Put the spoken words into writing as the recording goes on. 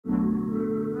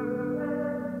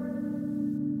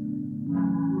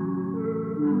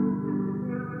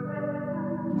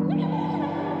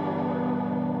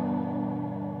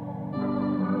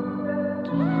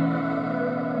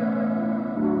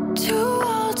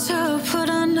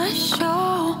my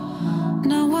show.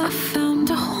 Now I found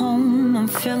a home, I'm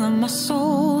filling my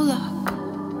soul up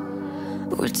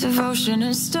with devotion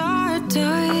and stardust.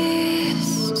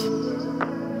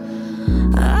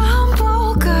 I'm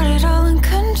bold, got it all in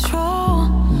control.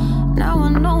 Now I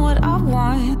know what I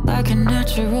want, like a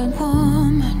natural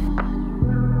woman.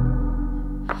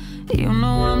 You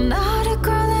know I'm not a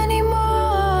girl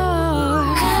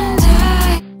anymore. And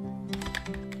I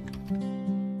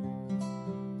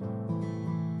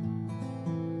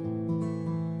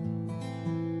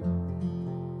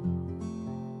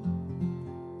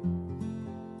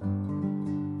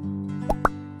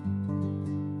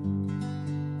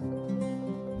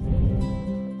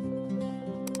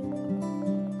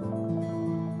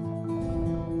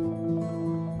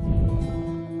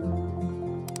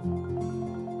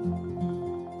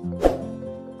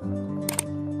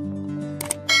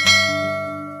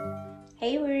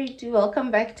Hey,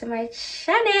 welcome back to my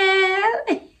channel.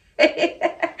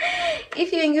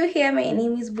 If you're new here, my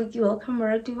name is Bookie. Welcome,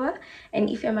 Maradua. And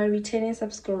if you're my returning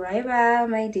subscriber,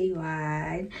 my day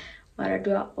one,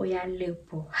 Maradua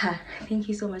Oyalepo. Thank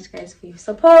you so much, guys, for your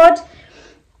support.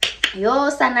 Yo,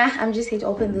 Sana, I'm just here to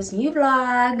open this new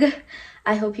vlog.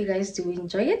 I hope you guys do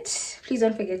enjoy it. Please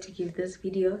don't forget to give this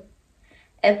video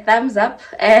a thumbs up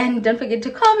and don't forget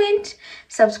to comment,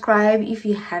 subscribe if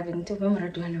you haven't,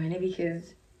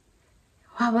 because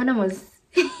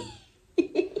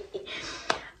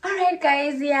alright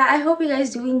guys, yeah, I hope you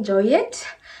guys do enjoy it.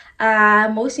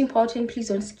 Most important, please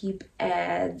don't skip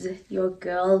ads. Your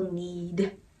girl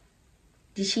need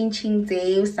the chin chin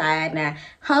day sana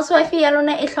housewife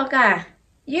yalona,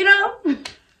 you know.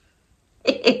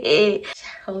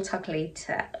 We'll talk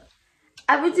later.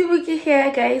 Abuti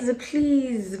here, guys.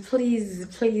 Please.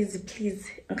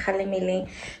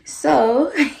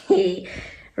 So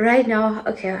right now,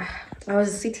 okay, I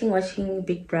was sitting watching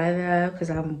Big Brother because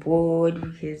I'm bored,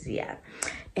 because yeah,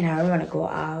 and I don't want to go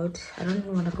out. I don't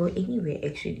even want to go anywhere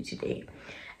actually today,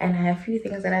 and I have a few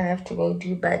things that I have to go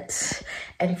do,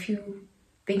 and a few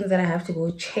things that I have to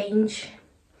go change.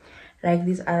 Like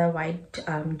these other white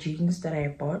jeans that I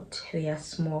bought, they are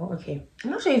small. Okay,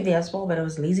 I'm not sure if they are small, but I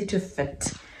was lazy to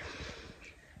fit.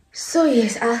 So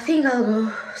yes, I think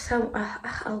I'll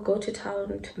go to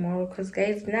town tomorrow, because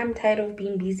guys, now I'm tired of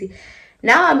being busy.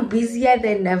 Now I'm busier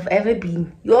than I've ever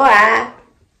been.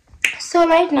 So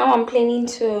right now I'm planning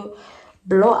to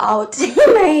blow out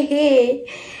my hair.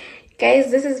 Guys,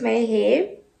 this is my hair.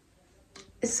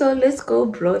 So let's go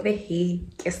blow the hair,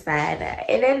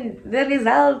 and then the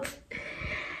result.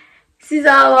 So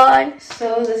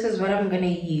this is what I'm gonna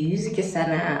use.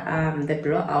 The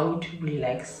blowout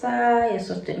relaxer,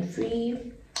 soft and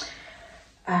free.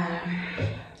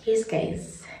 Yes,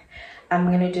 guys, I'm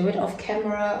gonna do it off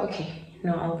camera. Okay,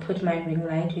 no, I'll put my ring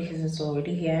light because it's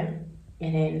already here,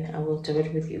 and then I will do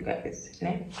it with you guys.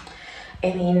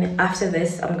 And then after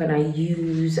this, I'm gonna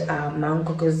use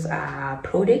Mango's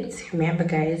products. Remember,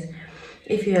 guys,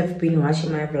 if you have been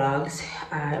watching my vlogs,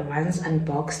 once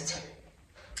unboxed,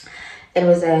 it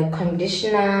was a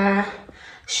conditioner,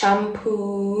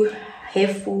 shampoo, hair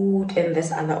food, and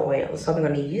this other oil. So I'm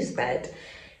gonna use that.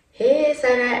 Hey,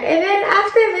 Sana. And then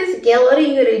after this, girl, what are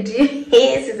you gonna do?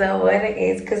 Yes, is a water,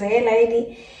 guys, because hair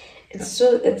lady, it's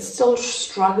still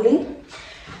struggling.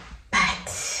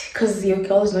 Because your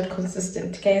girl is not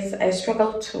consistent, guys. I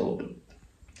struggle to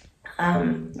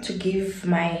give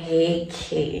my hair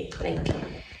care. Like,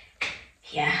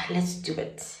 yeah, let's do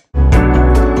it.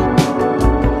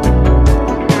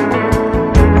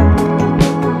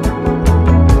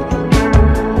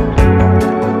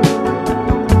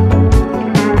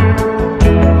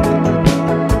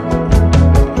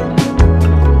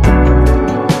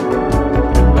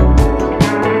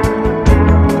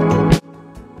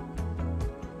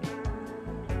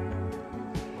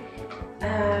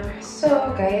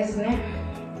 So guys,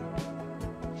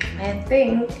 I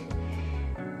think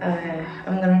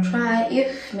I'm gonna try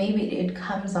if maybe it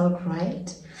comes out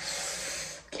right.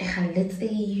 Let's say,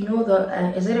 you know, the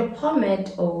is it a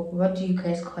pomade or what do you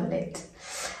guys call it?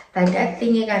 Like that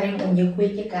thing you got on your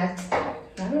quick got. I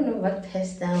don't know what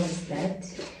hairstyle is that.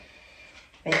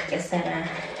 But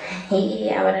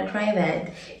hey, I wanna try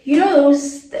that. You know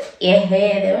those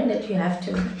hair, the one that you have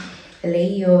to lay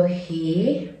your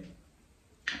hair.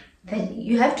 That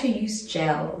you have to use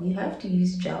gel. You have to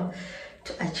use gel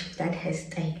to achieve that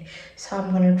hairstyle. So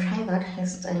I'm gonna try that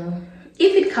hairstyle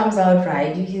if it comes out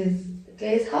right. Because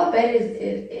guys, how bad is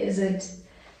it? Is it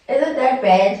that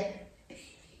bad?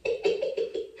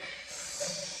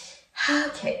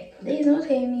 Okay, there's no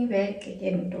turning me back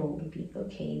again. Don't be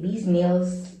okay. These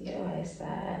nails, they're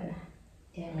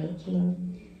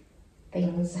making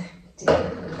things stick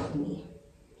with me.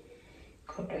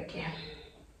 Good again.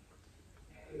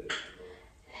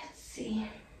 Let's see.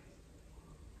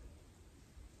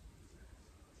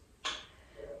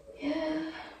 Yeah.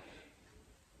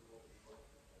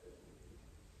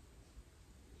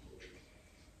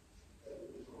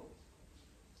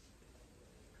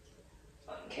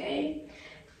 Okay.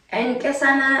 And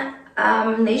Kasana,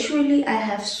 naturally I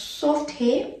have soft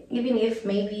hair. Even if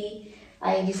maybe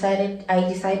I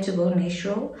decide to go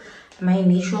natural, my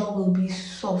natural will be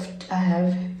soft. I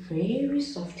have very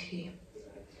soft hair.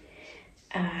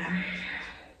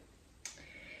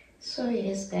 So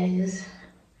yes, guys,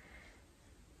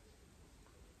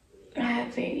 I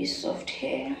have very soft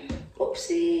hair.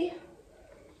 Oopsie.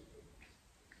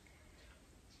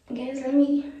 Guys, let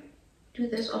me do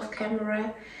this off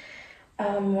camera.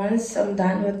 Once I'm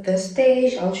done with this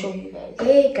stage, I'll show you guys.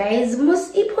 Hey guys,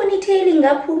 must I ponytailing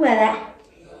up humara.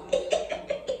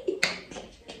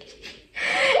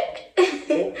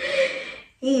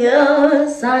 Yo,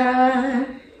 Sarah.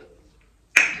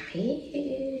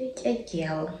 Hey,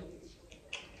 girl.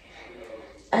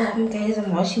 Guys,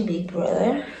 I'm watching Big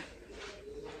Brother.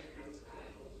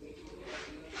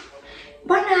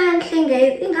 Bona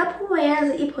guys, ingaphuma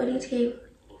yazi i-ponytail.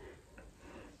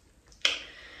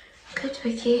 Good,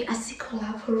 okay, asikho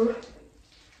lapho.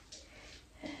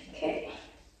 Okay.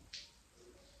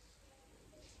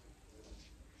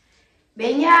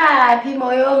 Benyaphi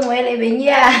moyo ongcwele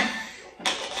benya.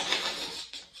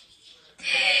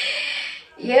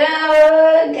 Yo,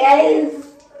 guys.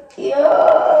 Yo,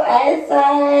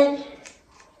 Asan.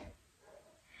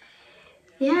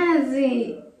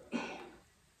 Yazi.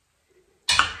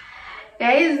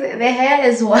 Guys, the hair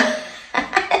is washed.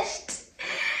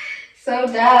 So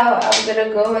now I'm gonna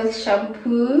go with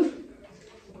shampoo.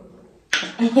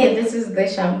 This is the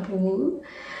shampoo.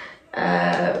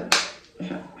 I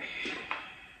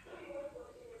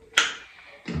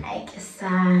guess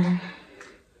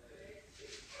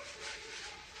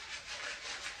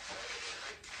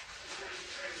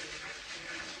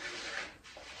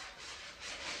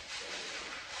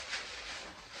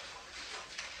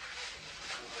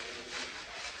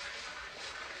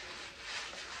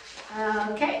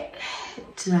okay,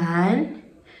 done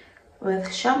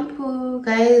with shampoo,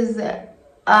 guys.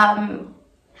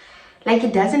 Like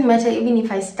it doesn't matter even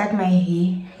if I start my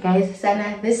hair, guys.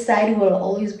 Sana, this side will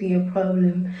always be a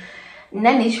problem.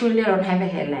 Naturally, I don't have a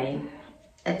hairline.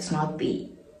 It's not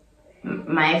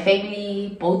my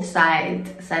family, both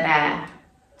sides. Sana,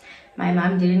 my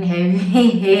mom didn't have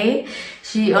hair.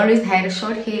 She always had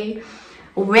short hair.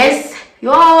 West,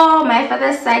 yo, my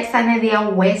father's side, Sana, they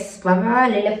are west. Mama,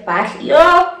 little fat,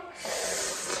 yo.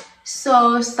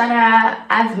 So Sana,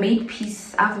 I've made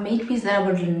peace that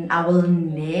I will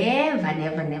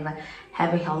never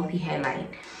have a healthy hairline.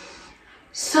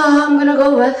 So I'm gonna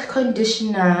go with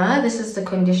conditioner. This is the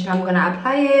conditioner. I'm gonna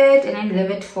apply it and then leave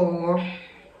it for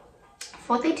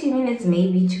 30 minutes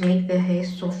maybe to make the hair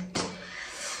soft.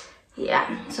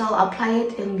 Yeah, so I'll apply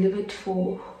it and leave it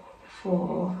for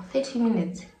 30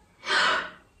 minutes.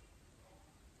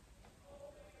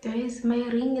 Guys, my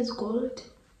ring is gold.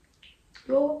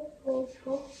 Yo.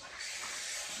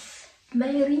 My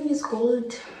ring is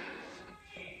gold.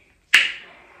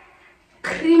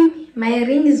 Cream, my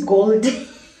ring is gold.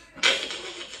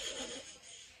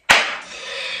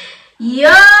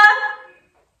 Yo!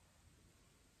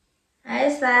 Hi,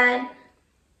 son.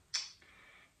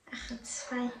 It's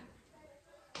fine.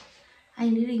 I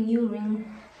need a new ring.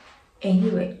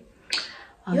 Anyway.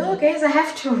 Yo, guys, I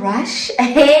have to rush.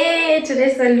 Hey, to the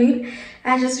salute.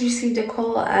 I just received a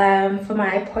call for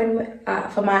my appointment.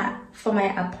 For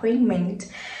my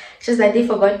appointment. Just that they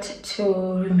forgot to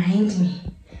remind me.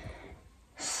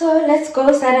 So let's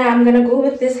go, Sana. I'm gonna go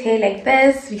with this hair like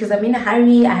this because I'm in a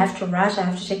hurry. I have to rush. I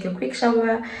have to take a quick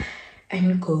shower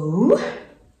and go.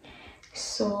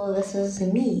 So this is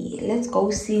me. Let's go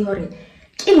see what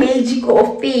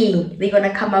magical thing they're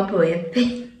gonna come up with.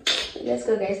 Let's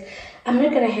go, guys. I'm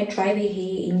not gonna hair dry the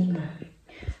hair anymore.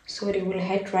 So they will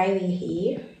hair dry the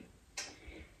hair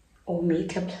or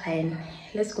make a plan.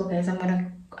 Let's go, guys. I'm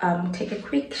gonna take a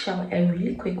quick shower, a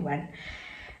really quick one,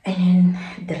 and then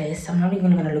dress. I'm not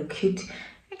even gonna look cute.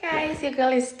 Hey guys, your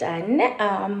girl is done.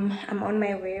 I'm on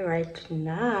my way right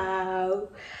now.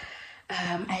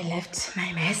 I left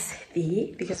my mess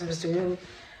there because I was doing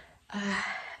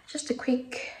just a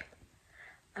quick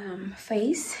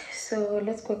face. So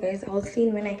let's go, guys. I'll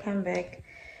clean when I come back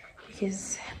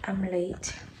because I'm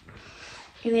late.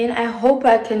 And then I hope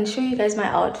I can show you guys my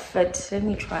outfit. Let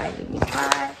me try.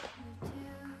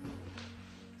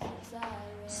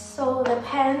 So the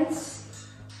pants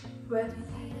with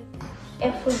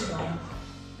everyone.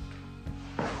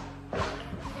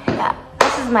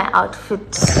 my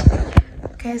outfit.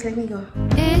 Guys, let me go.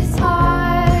 It's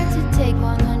hard to take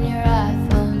one when your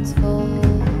iPhone's full.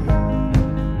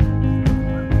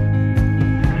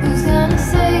 Who's gonna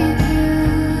save you?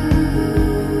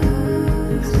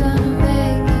 Who's gonna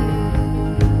make you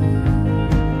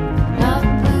not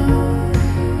blue?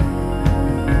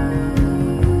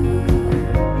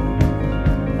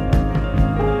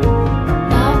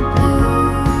 Not blue.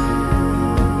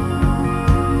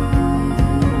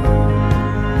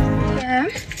 Yeah.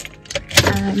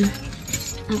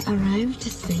 I arrived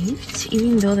saved,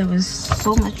 even though there was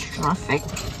so much traffic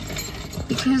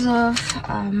because of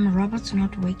robots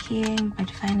not working, but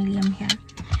finally I'm here.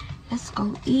 Let's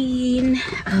go in.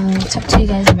 I'll talk to you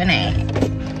guys when I'm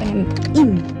in.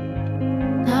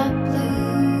 Not blue.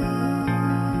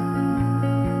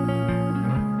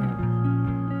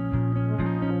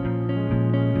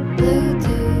 Blue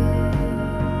too.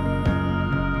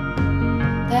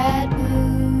 That blue.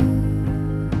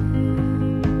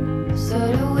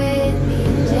 Sort of with me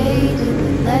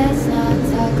jaded, but let's not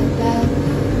talk about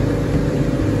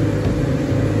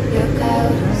your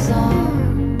couch song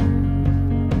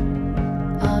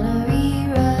on a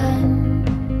rerun.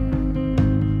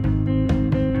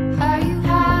 Are you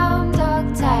hound dog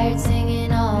tired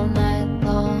singing all night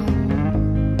long?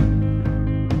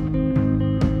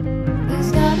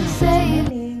 Who's gonna say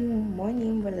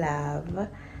Morning, love.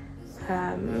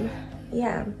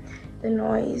 Yeah, the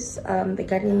noise, the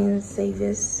gardening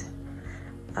savers,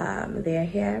 they are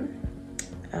here.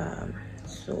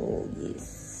 So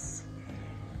yes,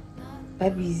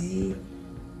 but busy.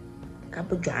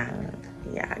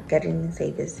 Yeah, gardening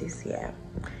savers is here.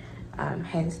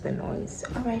 Hence the noise.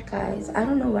 All right, guys. I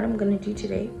don't know what I'm gonna do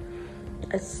today.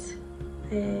 It's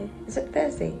a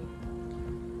Thursday.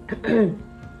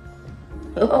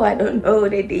 Oh, I don't know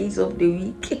the days of the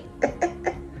week.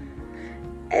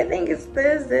 I think it's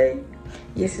Thursday.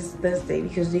 Yes, it's Thursday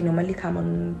because they normally come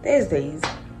on Thursdays.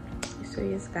 So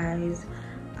yes, guys.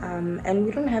 And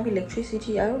we don't have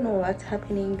electricity. I don't know what's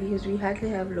happening because we hardly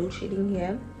have load shedding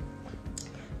here.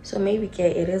 So maybe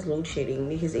it is load shedding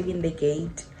because even the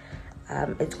gate,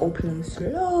 it's opening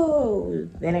slow.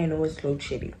 Then I know it's load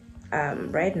shedding.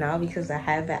 Right now, because I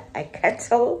have a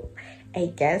kettle, a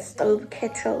gas stove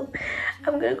kettle,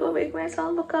 I'm gonna go make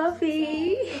myself a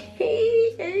coffee.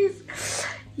 Yes.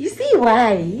 You see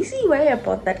why I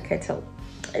bought that kettle?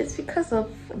 It's because of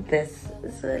this.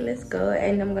 So let's go,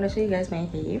 and I'm gonna show you guys my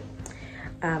hair.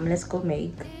 Let's go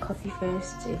make coffee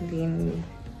first, and then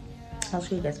I'll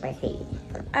show you guys my hair.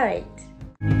 All right.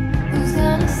 who's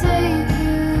gonna save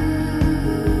you?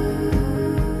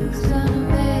 Who's gonna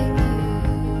make you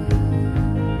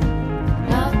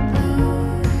not blue?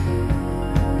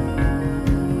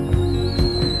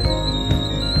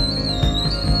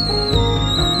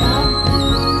 Not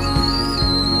blue.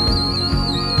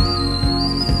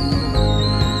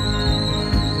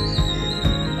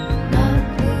 Not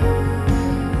blue.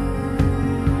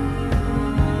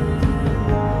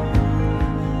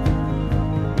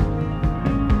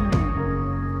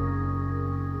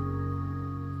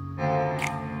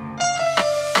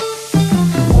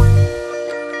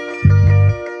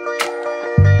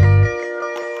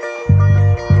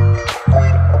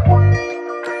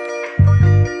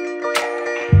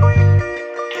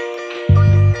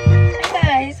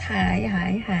 Guys,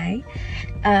 hi.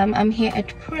 I'm here at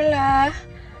Prula.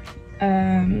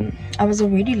 I was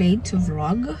already late to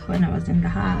vlog when I was in the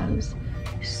house,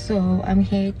 so I'm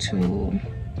here to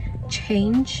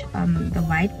change the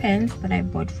white pants that I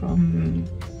bought from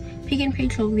Pick and Pay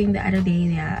Clothing the other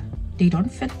day. They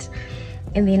don't fit,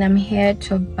 and then I'm here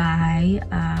to buy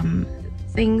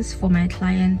things for my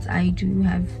clients. I do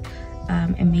have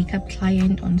a makeup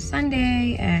client on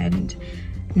Sunday, and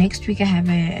next week I have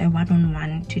a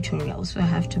one-on-one tutorial, so I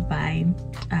have to buy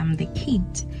the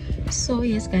kit. So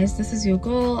yes, guys, this is your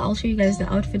girl. I'll show you guys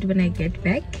the outfit when I get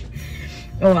back,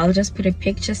 or I'll just put a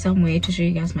picture somewhere to show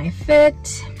you guys my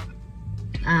fit.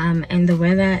 And the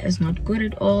weather is not good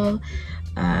at all.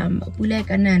 Like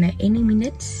any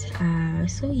minute.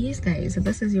 So yes, guys,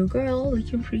 this is your girl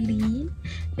looking pretty.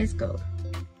 Let's go.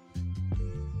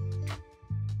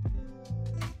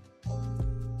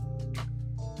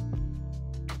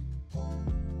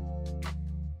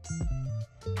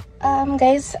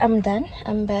 Guys, I'm done.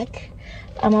 I'm back.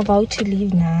 I'm about to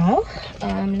leave now.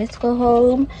 Let's go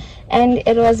home. And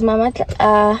it was Mama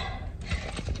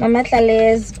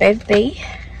Tlale's birthday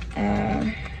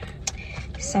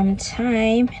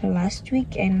sometime last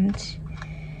week, and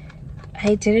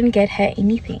I didn't get her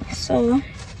anything, so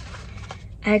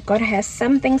I got her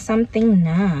something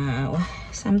now,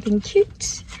 something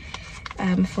cute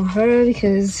for her,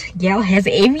 because girl has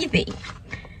everything.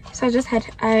 So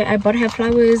I bought her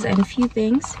flowers and a few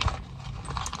things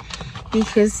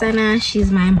because Sana,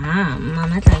 she's my mom.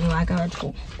 Mama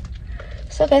too.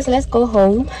 So guys, let's go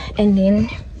home and then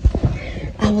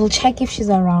I will check if she's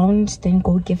around, then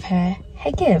go give her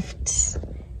her gift.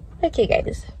 Okay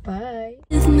guys, bye.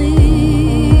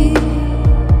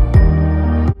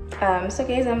 So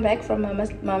guys, I'm back from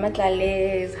Mama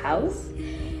Tlale's house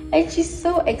and she's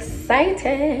so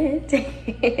excited.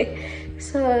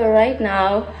 So right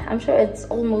now, I'm sure it's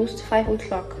almost 5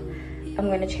 o'clock. I'm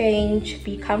gonna change,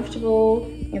 be comfortable,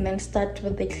 and then start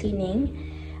with the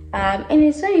cleaning. And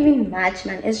it's not even much,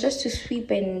 man. It's just to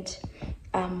sweep and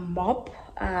mop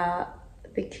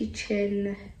the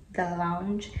kitchen, the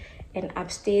lounge, and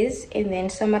upstairs. And then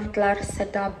Samartlar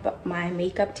set up my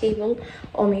makeup table,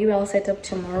 or maybe I'll set up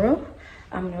tomorrow.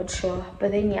 I'm not sure.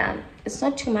 But then yeah, it's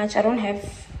not too much. I don't have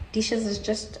dishes. It's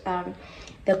just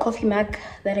the coffee mug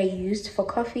that I used for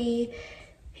coffee.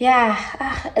 Yeah,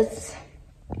 it's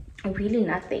really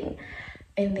nothing.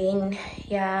 And then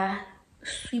yeah,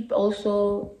 sweep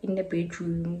also in the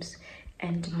bedrooms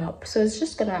and mop. So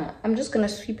I'm just gonna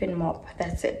sweep and mop.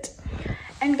 That's it.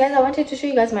 And guys, I wanted to show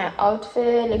you guys my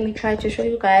outfit. Let me try to show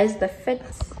you guys the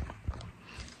fits.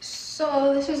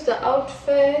 So this is the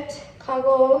outfit: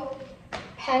 cargo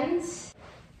pants,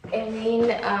 and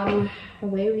then I'm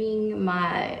wearing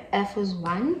my Air Force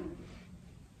One,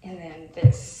 and then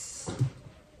this.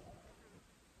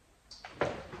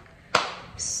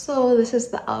 So this is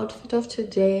the outfit of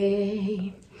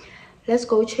today. Let's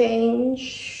go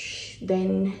change,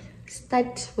 then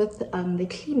start with the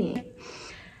cleaning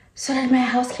so that my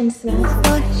house can smell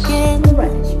fresh.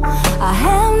 I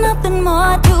have nothing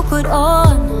more to put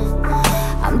on.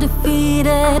 I'm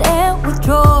defeated and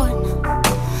withdrawn,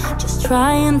 just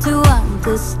trying to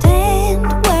understand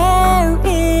where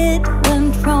it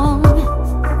went wrong.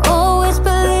 Always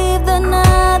believe that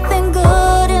nothing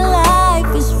good in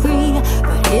life is free,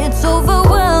 but it's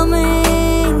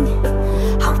overwhelming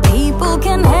how people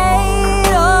can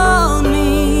hate on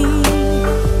me.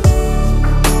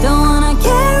 Don't wanna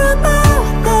care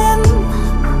about them,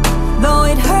 though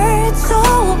it hurts so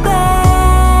bad.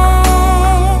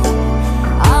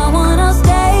 I wanna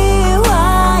stay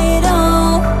wide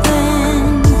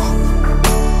open,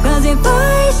 'cause if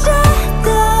I shut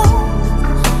down,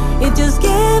 it just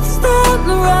gives them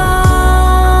the right.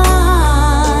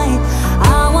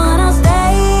 I wanna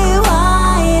stay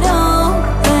wide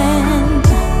open.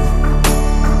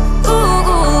 Ooh,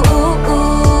 ooh, ooh,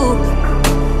 ooh.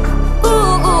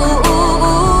 Ooh, ooh, ooh,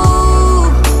 ooh.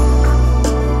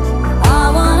 I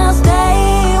wanna stay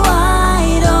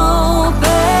wide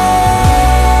open,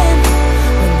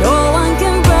 where no one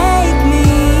can break me,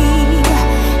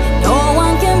 and no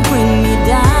one can bring me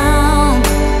down.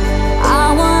 I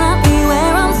wanna be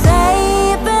where I'm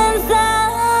safe and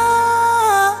sound.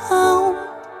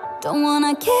 Don't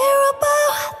wanna care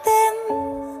about them,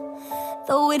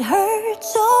 though it hurts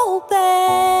so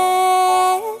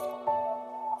bad.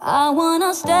 I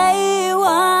wanna stay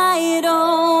wide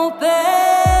open.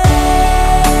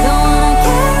 Don't wanna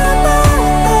care about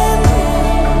them,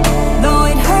 though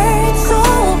it hurts so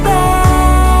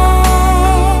bad.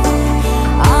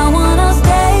 I wanna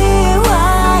stay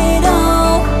wide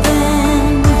open,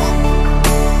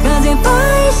 'cause if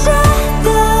I shut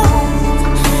down,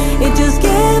 it just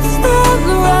gives them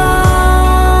the right.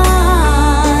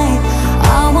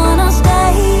 I wanna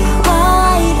stay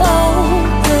wide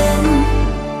open.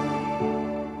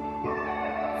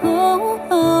 Oh,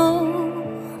 oh,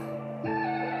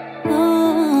 oh.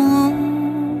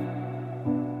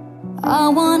 I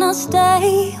wanna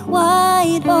stay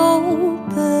wide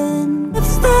open.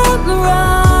 It's them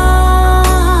right.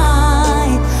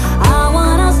 I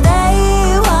wanna stay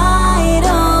wide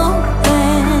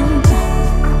open.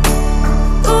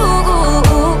 Ooh,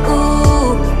 ooh, ooh,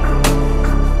 ooh.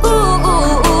 Ooh,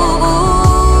 ooh, ooh,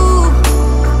 ooh.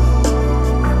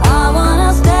 I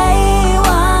wanna stay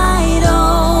wide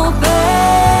open,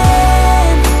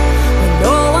 where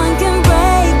no one can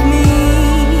break me,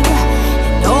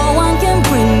 and no one can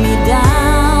bring me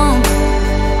down.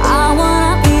 I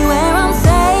wanna be where I'm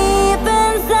safe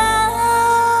and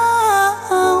sound.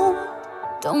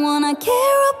 Don't wanna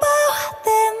care about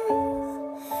them,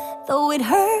 though it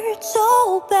hurts so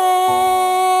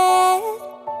bad.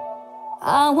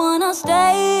 I wanna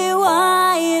stay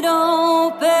wide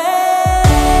open.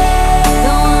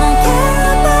 Don't wanna care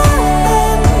about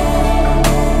them,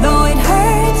 though it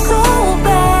hurts so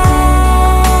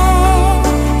bad.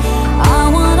 I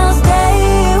wanna stay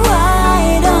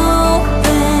wide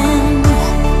open,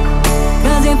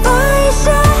 'cause if I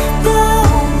shut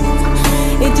down,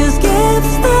 it just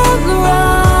gives them the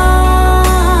right.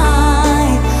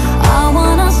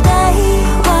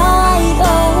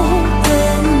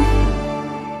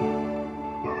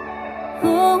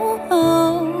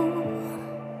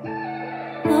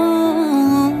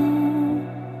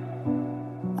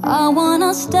 I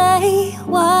wanna stay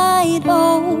wide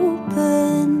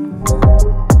open.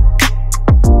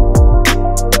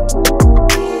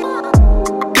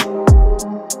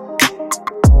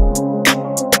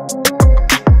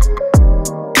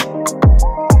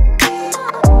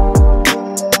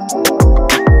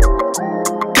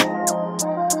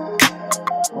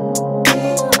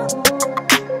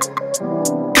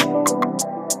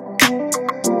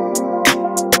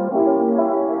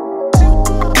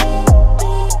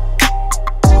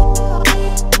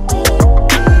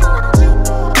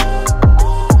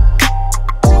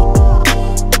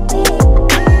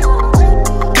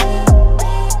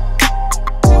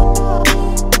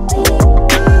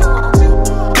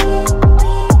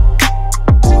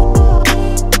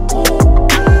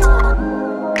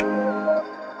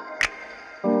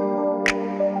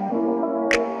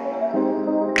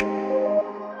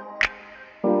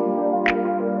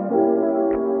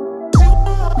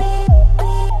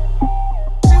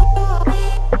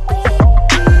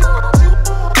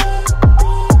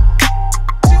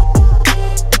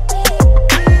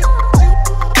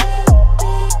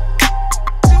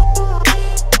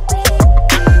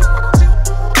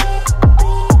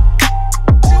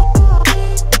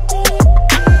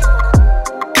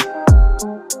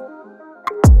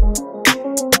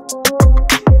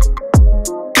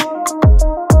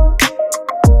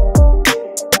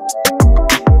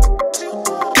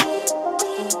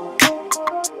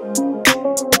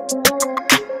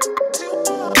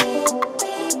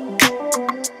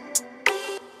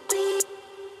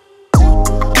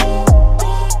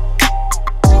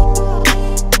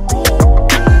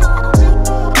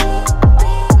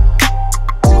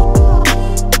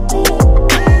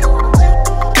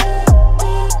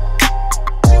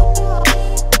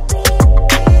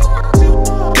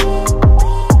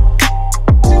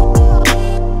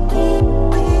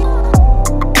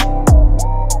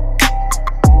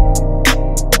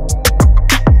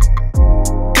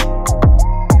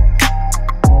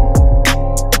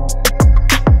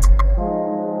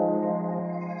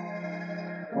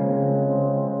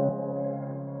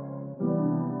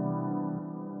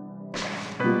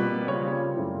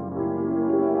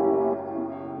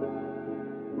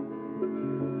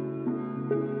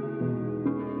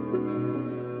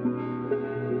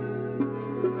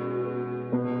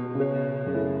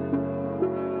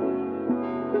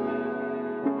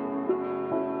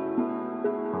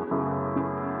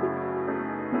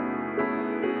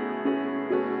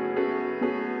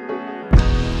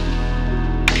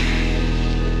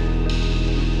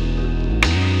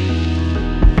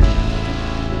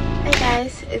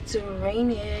 It's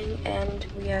raining and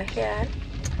we are here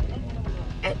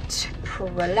at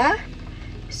Prella.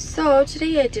 So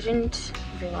today I didn't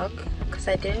vlog because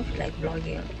I didn't feel like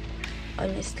vlogging,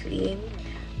 honestly.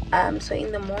 So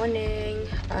in the morning,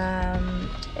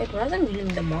 it wasn't really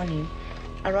in the morning,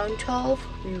 around 12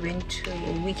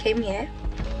 we came here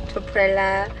to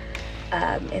Prella,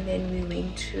 and then we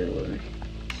went to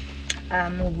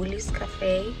Woolies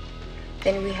Cafe.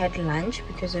 Then we had lunch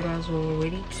because it was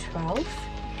already 12,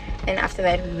 and after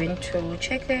that we went to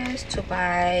Checkers to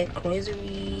buy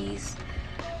groceries.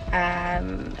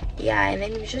 Yeah, and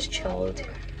then we just chilled,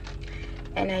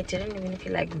 and I didn't even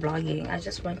feel like vlogging. I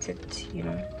just wanted, you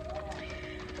know.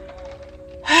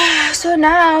 So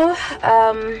now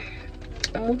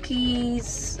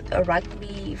Mookie's a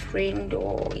rugby friend,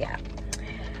 or yeah,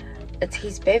 it's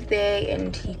his birthday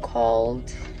and he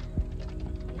called.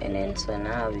 And then so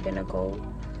now we're gonna go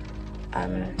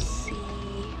see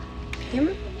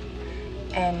him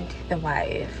and the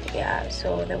wife. Yeah,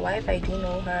 so the wife, I do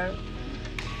know her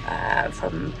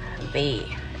from there.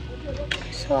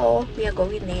 So we are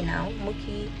going there now.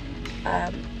 Mookie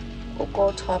will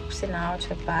go tops now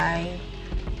to buy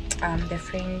the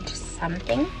friend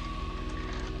something,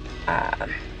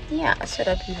 yeah, so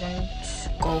that we won't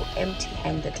go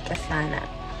empty-handed, Kasana.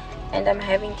 And I'm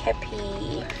having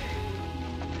Cappy.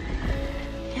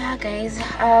 Yeah guys,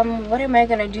 what am I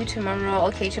gonna do tomorrow?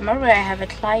 Okay, tomorrow I have a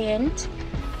client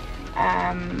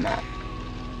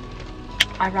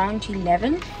around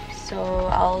 11, so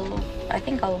I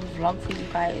think I'll vlog for you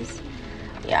guys.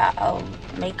 Yeah, I'll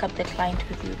make up the client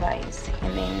with you guys.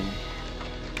 And then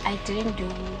I didn't do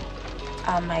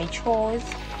my chores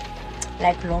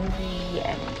like laundry,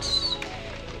 and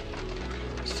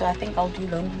so I think I'll do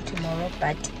laundry tomorrow.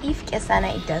 But if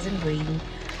Kesana, it doesn't rain,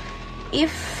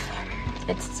 if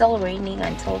it's still raining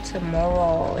until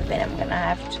tomorrow, then I'm gonna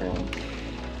have to,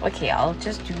 okay, I'll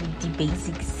just do the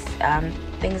basics,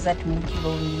 things that Mookie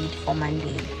will need for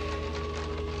Monday,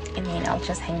 and then I'll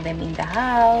just hang them in the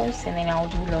house, and then I'll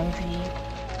do laundry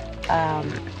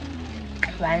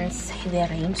once the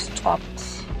rain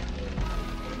stopped.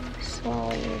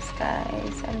 So yes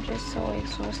guys, I'm just so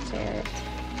exhausted.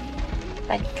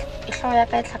 Like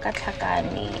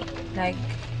like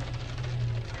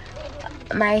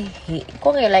my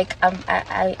head, like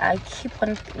I keep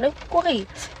on like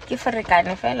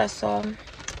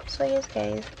so yes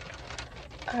guys.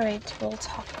 All right, we'll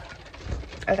talk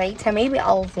later. Maybe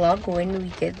I'll vlog when we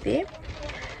get there,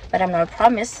 but I'm not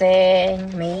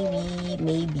promising.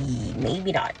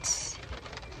 Maybe not.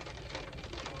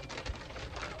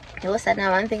 Listen, now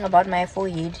one thing about my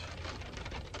forehead,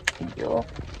 yo,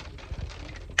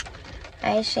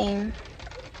 I shame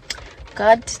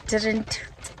God didn't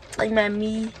give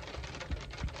me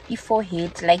a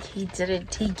forehead like he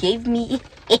didn't. He gave me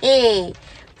a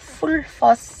full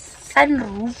for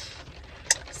sunroof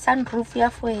ya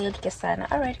forehead kesana.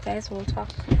 All right guys, we'll talk.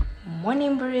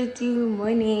 Morning birdie,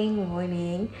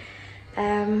 morning.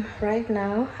 Right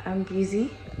now I'm busy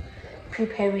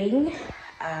preparing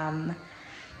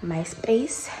my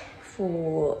space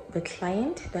for the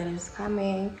client that is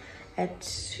coming at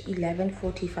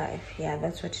 11:45. Yeah,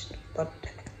 that's what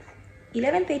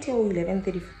 11:30 or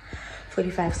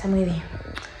 11:45, somewhere there.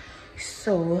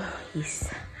 So yes,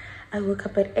 I woke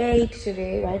up at 8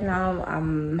 today. Right now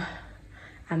I'm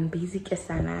busy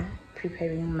kesana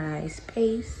preparing my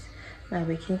space, my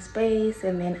working space,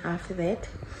 and then after that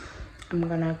I'm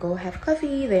gonna go have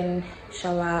coffee, then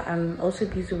shower. I'm also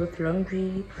busy with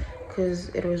laundry because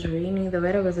it was raining. The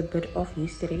weather was a bit off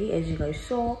yesterday, as you guys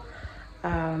saw.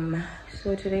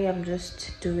 So today I'm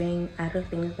just doing other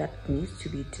things that needs to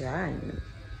be done.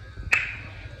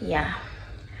 Yeah,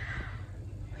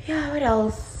 what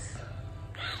else?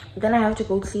 Then I have to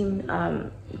go clean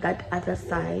that other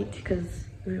side, because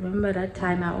remember that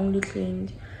time I only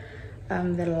cleaned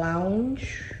the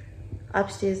lounge,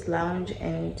 upstairs lounge,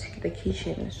 and the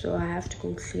kitchen. So I have to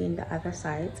go clean the other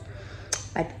side.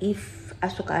 But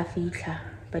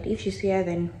if she's here,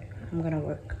 then I'm gonna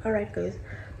work. All right guys,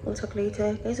 we'll talk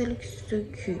later. Guys, I look so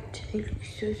cute. I look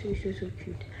so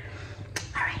cute.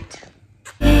 All right.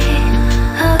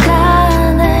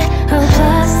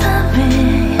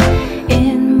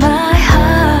 In my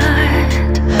heart,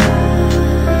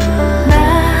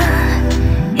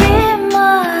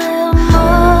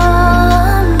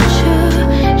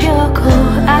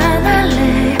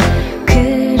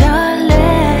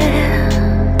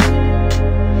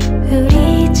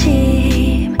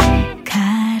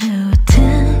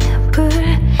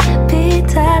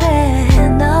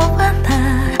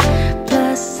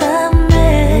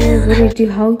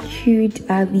 how cute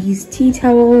are these tea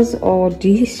towels or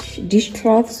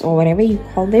dishcloths or whatever you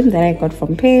call them that I got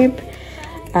from Pep?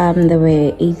 They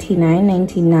were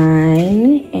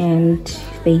 $89.99 and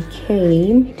they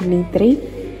came delivery,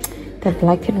 the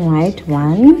black and white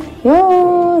one.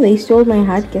 Yo, they stole my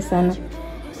heart, Kesana.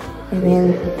 And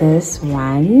then this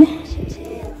one,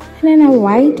 and then a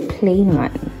white plain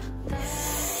one.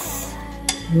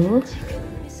 Yo,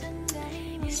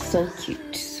 so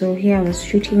cute. So here I was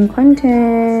shooting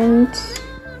content.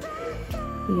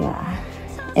 Yeah,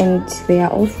 and they are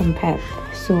all from Pep.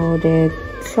 So the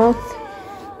cloth,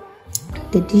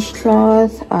 the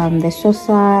dishcloth, the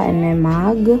saucer, and the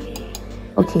mug.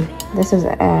 Okay, this is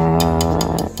a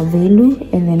Velu,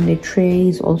 and then the tray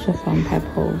is also from Pep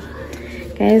Home.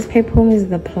 Guys, Pep Home is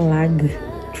the plug.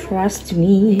 Trust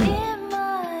me.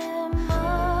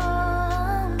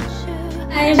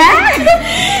 I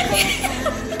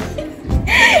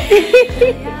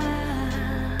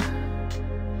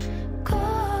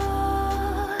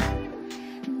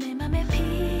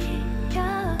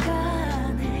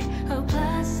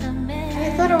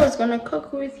thought I was gonna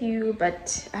cook with you,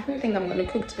 but I don't think I'm gonna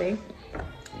cook today.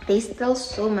 There's still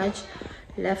so much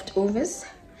leftovers.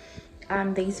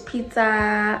 There's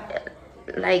pizza,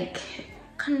 like,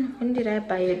 when did I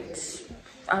buy it?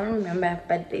 I don't remember,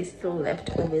 but there's still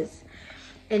leftovers.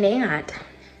 And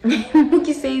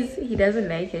Mookie says he doesn't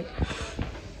like it,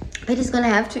 but he's gonna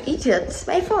have to eat it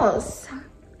by force.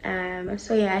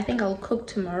 So yeah, I think I'll cook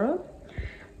tomorrow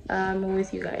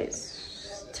with you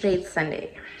guys. Today it's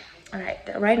Sunday. All right,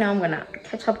 right now I'm gonna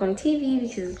catch up on TV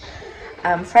because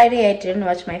Friday I didn't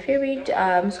watch my favorite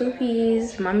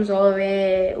soapies,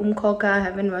 Mamzove, Umkoka. I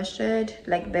haven't watched it,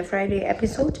 like the Friday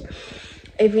episode,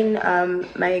 even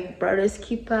my brother's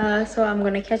keeper. So I'm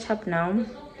gonna catch up now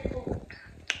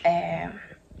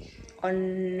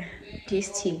on this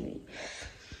TV,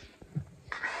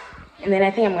 and then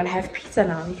I think I'm gonna have pizza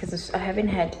now because I haven't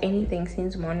had anything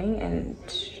since morning, and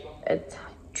it's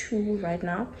 2 right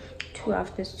now, 2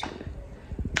 after 2.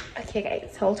 Okay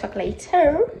guys, I'll talk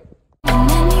later.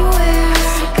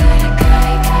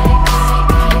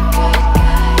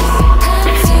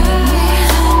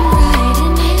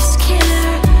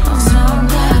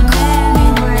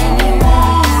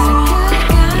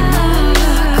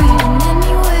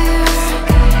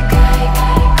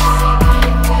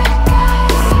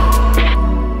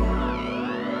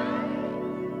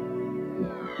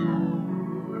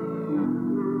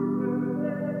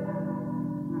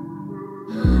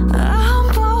 I'm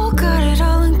bold, got it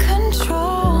all in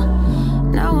control.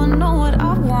 Now I know what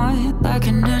I want, like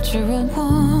a natural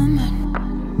woman.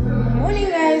 Morning,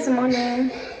 guys.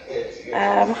 Morning.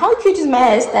 How cute is my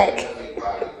hairstyle?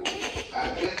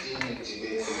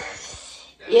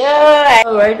 Yeah.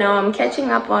 Right now I'm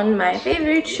catching up on my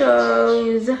favorite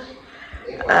shows.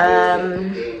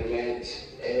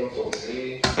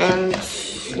 And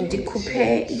the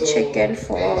coupe chicken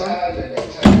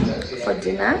for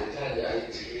dinner.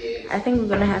 I think we're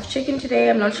gonna have chicken today.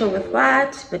 I'm not sure with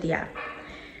what, but yeah.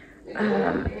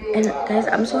 And guys,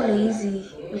 I'm so lazy.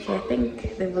 Okay, I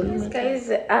think the volume. Guys,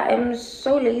 I am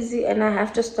so lazy, and I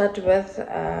have to start with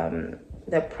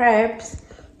the preps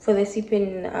for the sip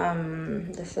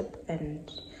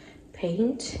and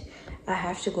paint. I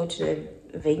have to go to the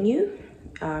venue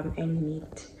and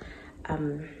meet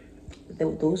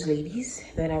those ladies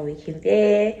that are working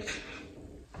there,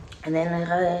 and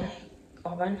then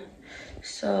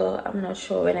so I'm not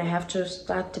sure when I have to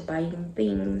start buying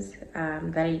things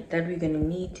that we're gonna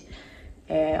need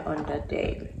on that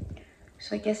day.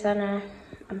 So I guess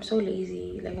I'm so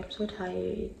lazy, like I'm so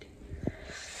tired.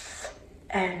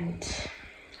 And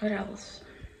what else?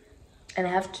 And I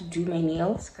have to do my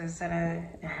nails because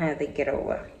they get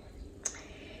over.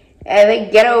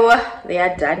 They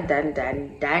are done.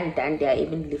 They are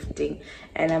even lifting,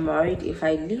 and I'm worried if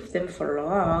I leave them for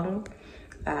long,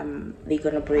 they're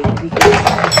gonna break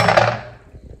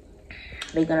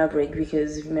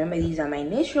because remember, these are my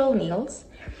natural nails.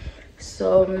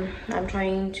 So I'm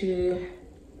trying to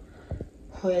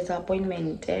hold an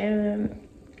appointment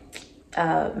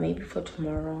maybe for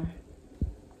tomorrow.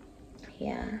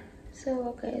 Yeah,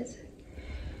 so guys,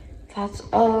 that's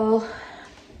all.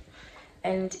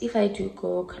 And if I do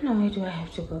go, where do I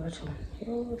have to go to?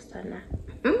 Oh, Sana.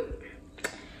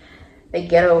 They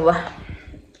get over.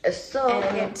 So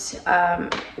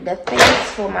the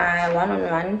things for my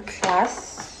one-on-one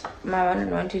class, my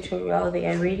one-on-one tutorial, they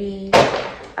are ready.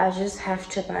 I just have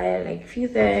to buy like a few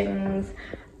things.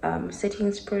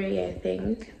 Setting spray, I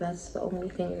think that's the only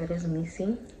thing that is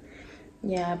missing.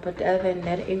 Yeah, but other than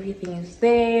that, everything is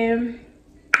there.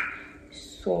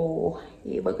 So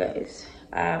yeah, guys,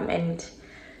 and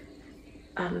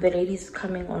the lady's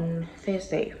coming on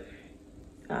Thursday.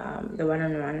 The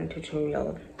one-on-one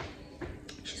tutorial,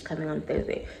 she's coming on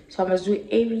Thursday, so I must do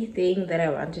everything that I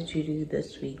wanted to do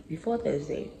this week before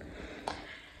Thursday,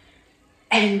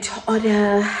 and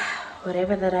order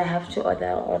whatever that I have to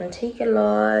order on Take a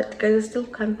Lot, because I still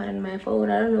can't find my phone.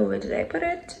 I don't know where did I put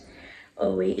it.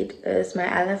 Oh wait, it is my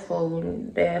other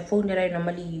phone, the phone that I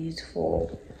normally use for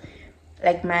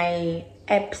like my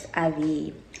apps are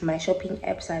there, my shopping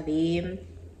apps are there,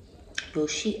 your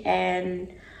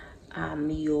Shein,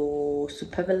 your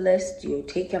Superbalist, your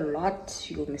Take a Lot,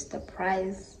 your Mr.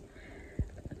 Price,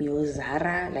 your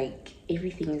Zara, like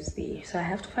everything is there. So I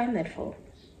have to find that phone.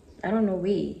 I don't know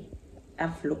where.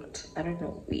 I've looked, I don't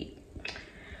know where.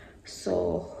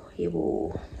 So here we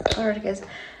go. Alright guys,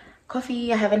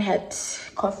 coffee. I haven't had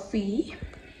coffee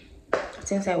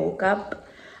since I woke up.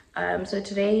 So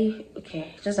today,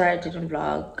 okay, just that I didn't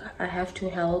vlog. I have to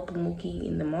help Mookie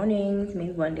in the mornings.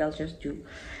 Maybe one day I'll just do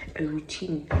a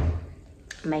routine,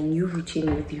 my new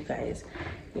routine with you guys.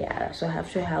 Yeah, so I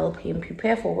have to help him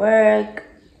prepare for work,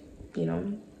 you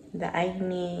know, the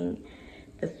ironing,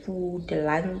 the food, the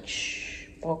lunch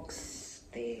box,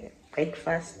 the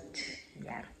breakfast.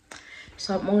 Yeah,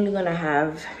 so I'm only gonna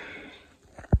have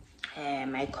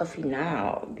my coffee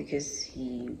now because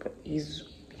he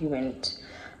went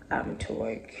to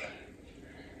work.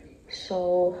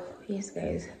 So yes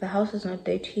guys, the house is not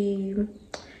dirty.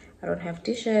 I don't have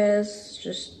dishes,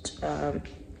 just the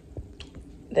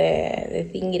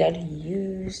thing that he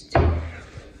used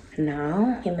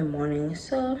now in the morning.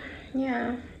 So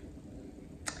yeah,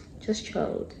 just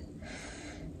chilled,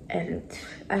 and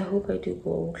I hope I do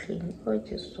go clean. Oh,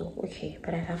 just so okay,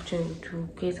 but I have to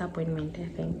get an appointment, I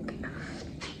think.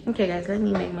 Okay guys, let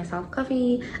me make myself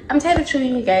coffee. I'm tired of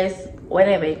showing you guys when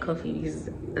I make coffee.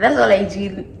 That's all I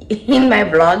do in my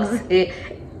vlogs.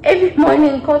 Every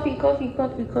morning, coffee. Coffee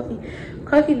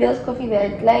there's coffee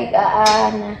there. Like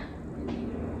nah.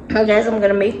 Guys, I'm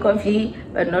gonna make coffee,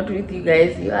 but not with you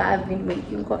guys. I've been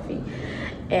making coffee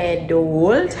the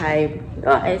whole time.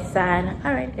 Oh, it's fun.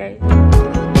 Alright guys.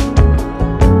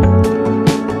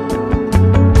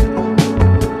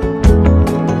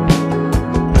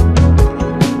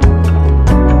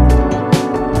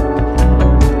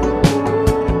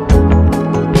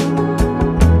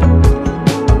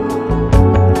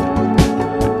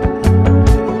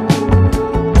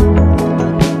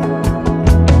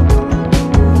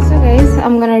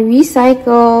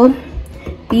 recycle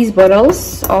these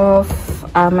bottles of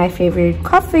my favorite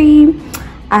coffee.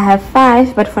 I have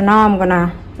 5, but for now I'm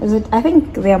gonna, I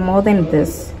think there are more than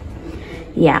this.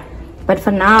 Yeah, but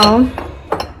for now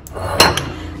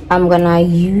I'm gonna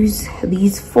use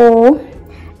these 4,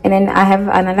 and then I have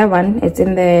another one. It's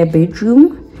in the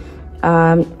bedroom.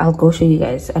 I'll go show you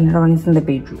guys. Another one is in the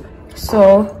bedroom.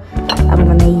 So I'm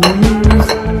gonna use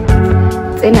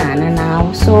banana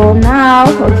now. So now,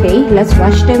 okay, let's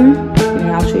wash them,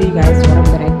 and I'll show you guys what I'm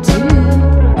gonna do.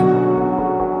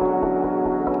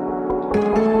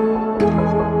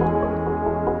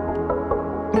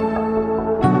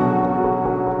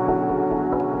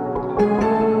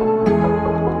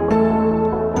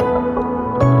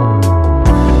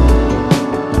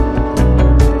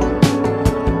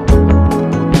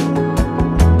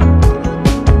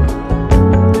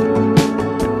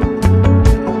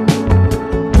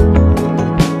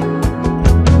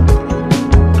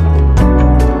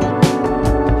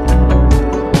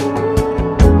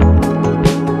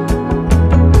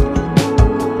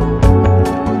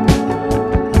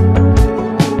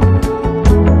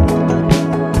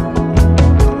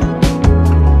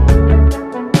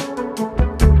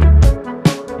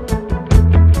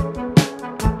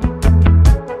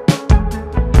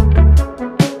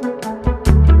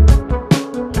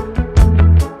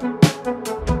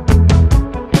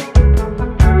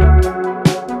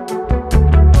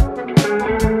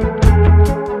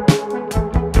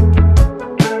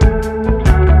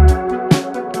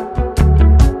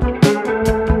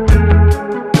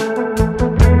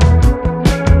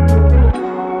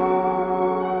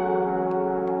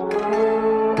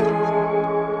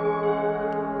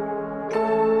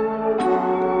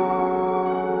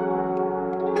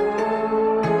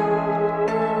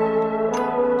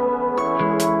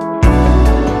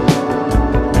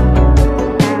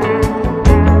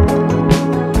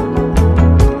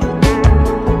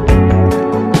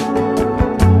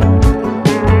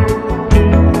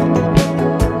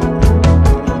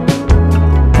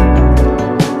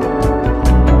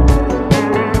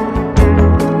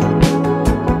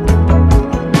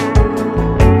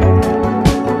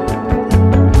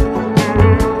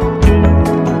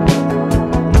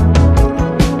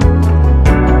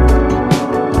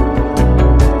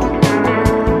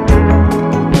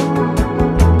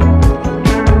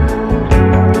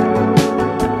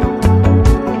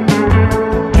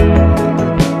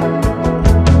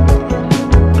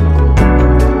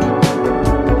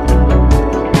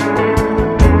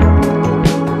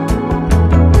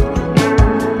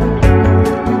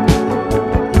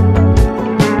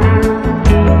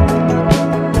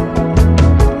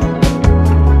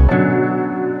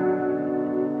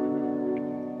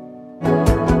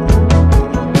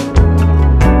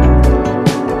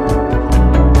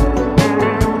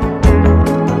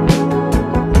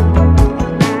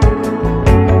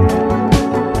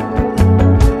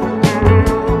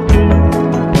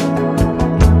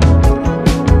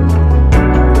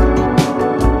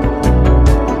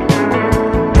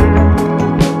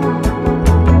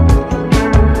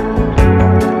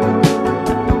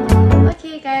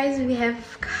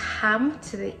 Come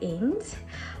to the end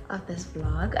of this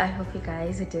vlog. I hope you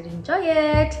guys did enjoy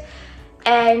it.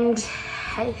 And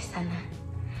hey Sana,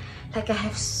 like I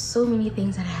have so many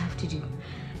things that I have to do.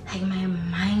 Like my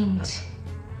mind,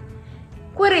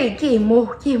 I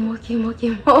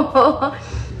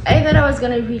thought I was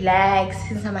gonna relax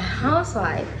since I'm a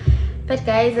housewife, but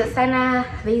guys, Sana,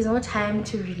 there's no time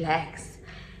to relax.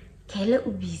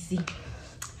 Kayla busy,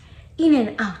 in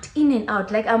and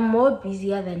out. Like I'm more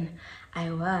busier than I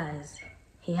was.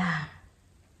 Yeah,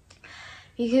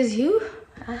 because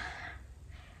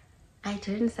I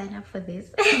didn't sign up for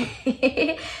this.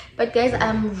 But guys,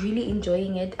 I'm really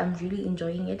enjoying it. I'm like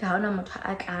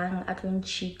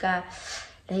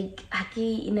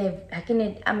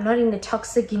I'm not in a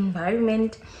toxic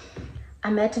environment.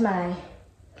 I'm at my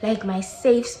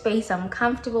safe space. I'm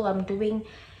comfortable. I'm doing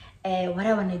what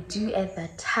I want to do at the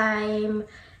time.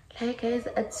 Like guys,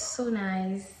 it's so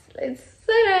nice. It's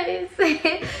so nice.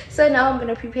 So now I'm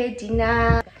gonna prepare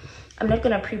dinner. I'm not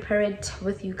gonna prepare it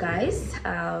with you guys.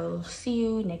 I'll see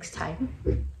you next time.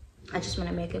 I just want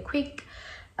to make a quick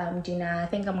dinner. I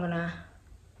think I'm gonna,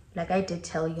 like I did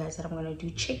tell you guys that I'm gonna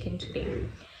do chicken today,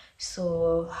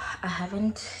 so I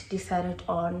haven't decided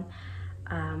on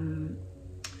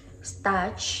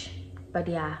starch, but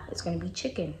yeah, it's gonna be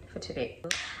chicken for today.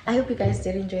 I hope you guys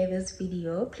did enjoy this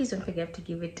video. Please don't forget to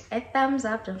give it a thumbs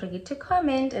up. Don't forget to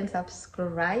comment and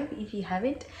subscribe if you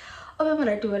haven't. Yeah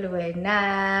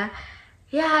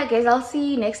guys, I'll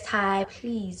see you next time.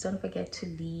 Please don't forget to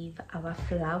leave our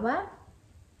flower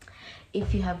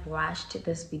if you have watched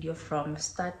this video from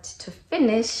start to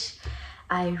finish.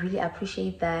 I really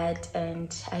appreciate that,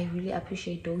 and I really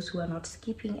appreciate those who are not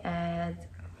skipping ads.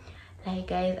 Like,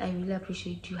 guys, I really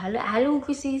appreciate you. Hello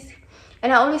Chrissys.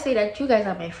 And I always say that you guys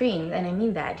are my friends, and I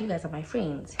mean that you guys are my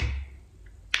friends.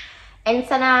 And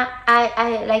Sana,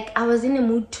 I was in a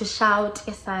mood to shout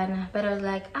Sana, but I was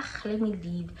like, let me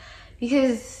leave,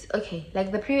 because okay,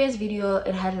 like the previous video,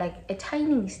 it had like a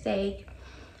tiny mistake.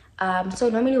 So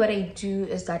normally what I do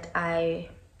is that I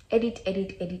edit.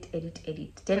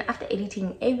 Then after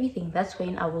editing everything, that's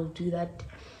when I will do that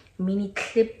mini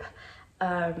clip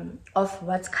of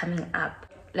what's coming up,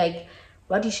 like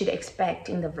what you should expect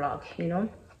in the vlog, you know.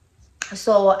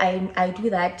 So I do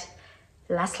that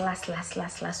last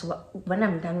when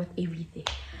I'm done with everything.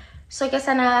 So I guess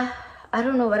I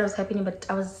don't know what was happening, but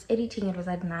I was editing. It was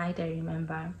at night, I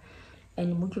remember,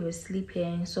 and Muki was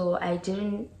sleeping, so I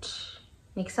didn't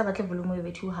next time the volume will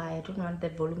be too high. I don't want the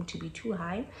volume to be too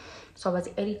high, so I was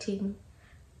editing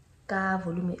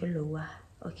volume lower.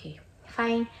 Okay,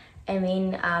 fine. And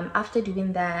then after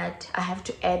doing that, I have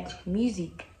to add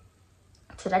music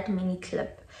to that mini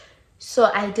clip. So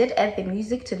I did add the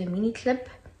music to the mini clip,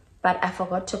 but I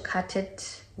forgot to cut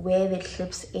it where the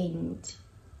clips end.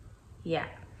 Yeah.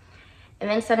 And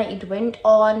then suddenly it went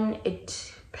on,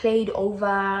 it played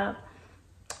over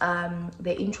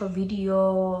the intro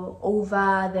video,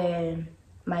 over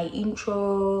my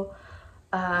intro.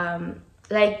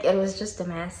 Like, it was just a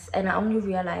mess, and I only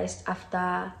realized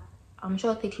after, I'm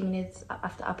sure 30 minutes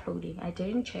after uploading. I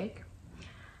didn't check,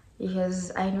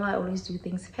 because I know I always do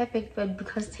things perfect, but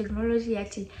because technology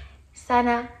actually,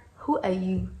 Sana, who are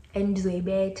you? And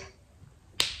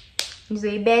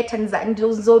better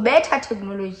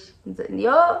technology.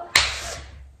 Yo,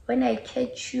 when I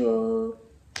catch you,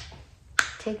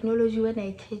 technology, when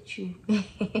I catch you.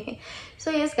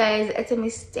 So yes, guys, it's a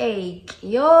mistake.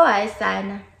 Yo, I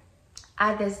Sana.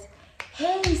 Others,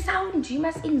 hey, sound, you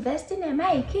must invest in a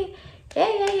mic.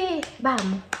 Hey,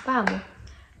 bam. And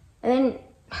then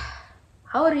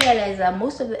I realize that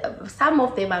some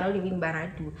of them are not even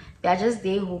Baradu. They are just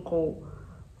there who go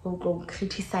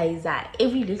criticize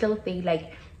every little thing.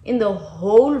 Like, in the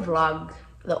whole vlog,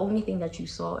 the only thing that you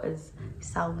saw is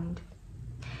sound.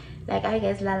 Like, I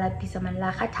guess and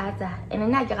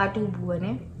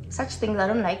then such things I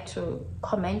don't like to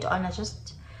comment on. I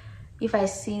just, if I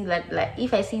see that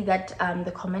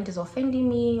the comment is offending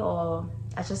me, or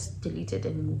I just delete it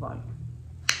and move on.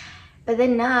 But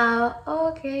then now,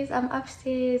 okay, so I'm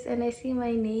upstairs and I see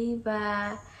my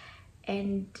neighbor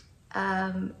and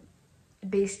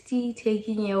bestie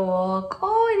taking a walk.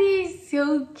 Oh, it is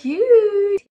so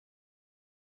cute.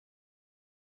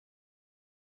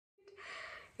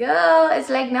 Yo, it's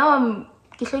like now I'm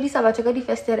and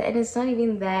it's not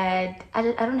even that. I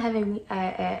don't have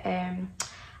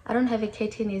I don't have a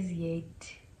curtain as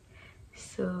yet.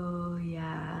 So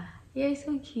yeah, it's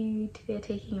so cute. They're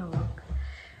taking a walk.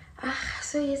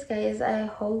 So yes, guys, I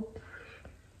hope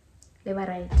they were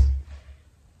right.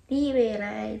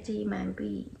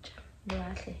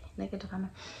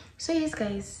 So yes,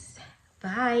 guys,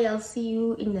 bye. I'll see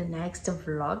you in the next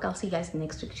vlog. I'll see you guys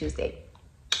next week Tuesday.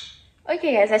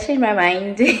 Okay, guys, I changed my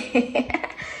mind.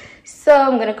 So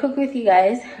I'm gonna cook with you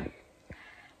guys.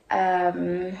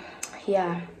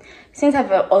 Yeah, since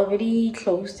I've already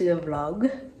closed the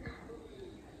vlog,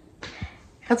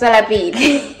 that's all I paid.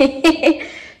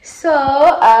 So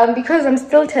because I'm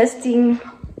still testing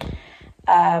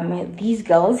these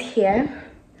girls here,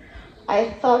 I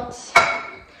thought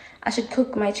I should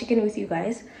cook my chicken with you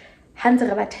guys. Hands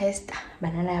rubber test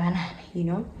banana, you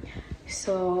know.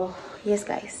 So yes,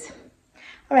 guys.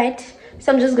 All right,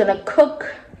 so I'm just gonna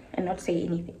cook and not say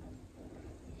anything.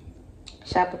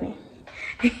 Sharp me.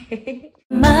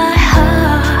 My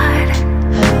heart,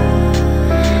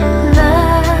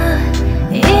 love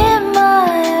in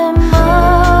my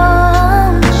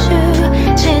멈추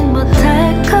진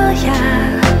못할 거야.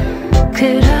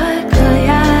 그럴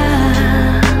거야.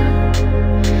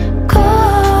 곧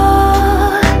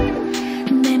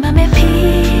내 맘에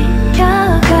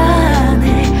피어가네.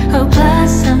 Oh,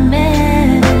 blossom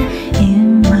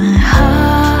in my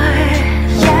heart.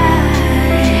 Yeah,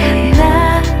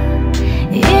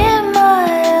 in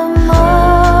my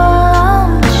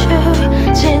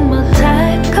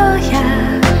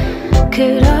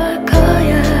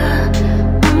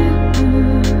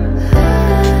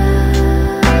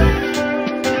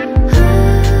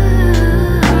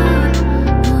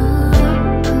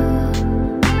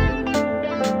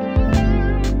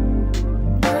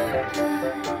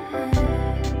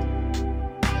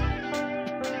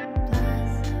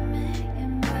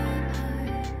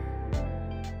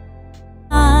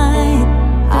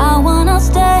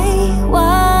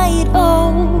wide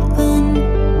open.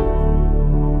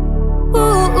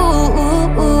 Ooh, ooh,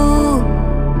 ooh, ooh.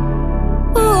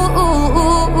 Ooh, ooh,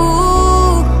 ooh,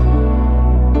 ooh.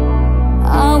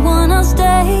 I wanna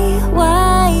stay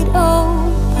wide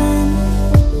open.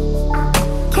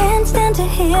 Can't stand to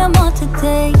hear more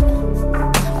today.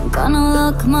 I'm gonna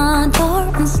lock my door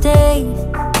and stay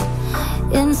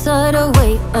inside or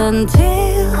wait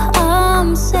until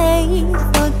I'm safe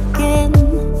again.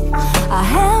 I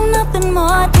have nothing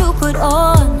more to put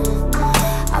on.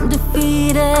 I'm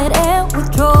defeated and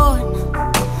withdrawn,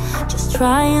 just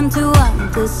trying to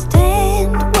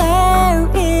understand where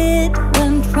it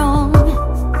went wrong.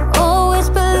 Always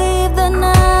believe that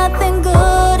nothing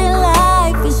good in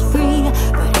life is free,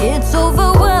 but it's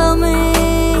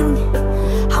overwhelming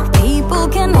how people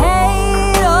can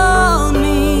hate on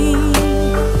me.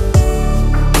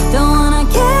 Don't wanna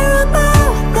care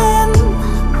about them,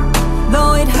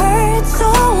 though it hurts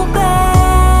so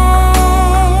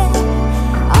bad.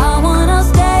 I wanna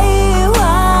stay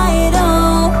wide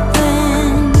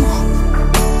open,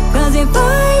 'cause if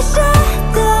I shut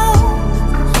down,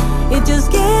 it just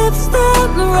gives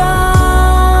them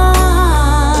right.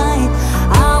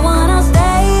 I wanna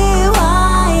stay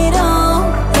wide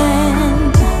open.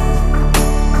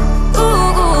 Ooh,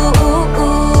 ooh, ooh,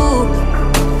 ooh.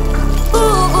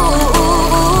 Ooh, ooh,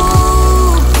 ooh,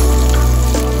 ooh.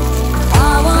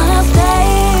 I wanna stay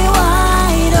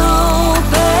wide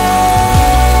open.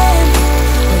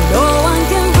 No one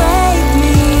can break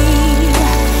me,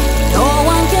 no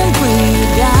one can bring me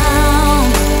down.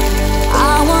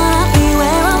 I wanna be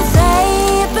where I'm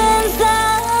safe and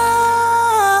sound.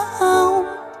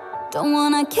 Don't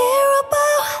wanna care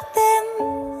about them,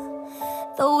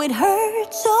 though it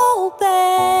hurts so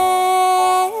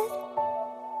bad.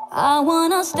 I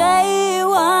wanna stay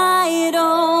wide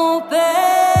open.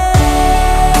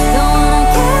 Don't wanna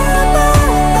care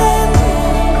about them,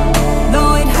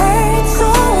 though it hurts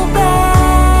so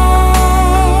bad.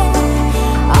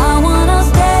 I wanna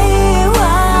stay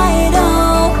wide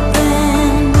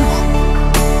open,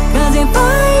 'cause if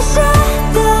I shut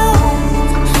down,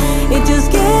 it just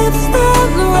gives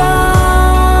them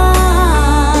right.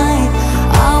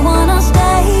 I wanna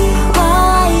stay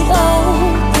wide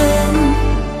open.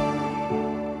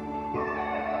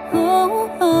 Oh,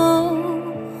 oh,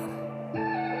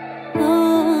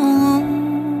 oh.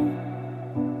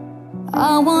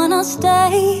 I wanna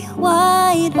stay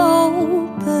wide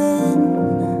open.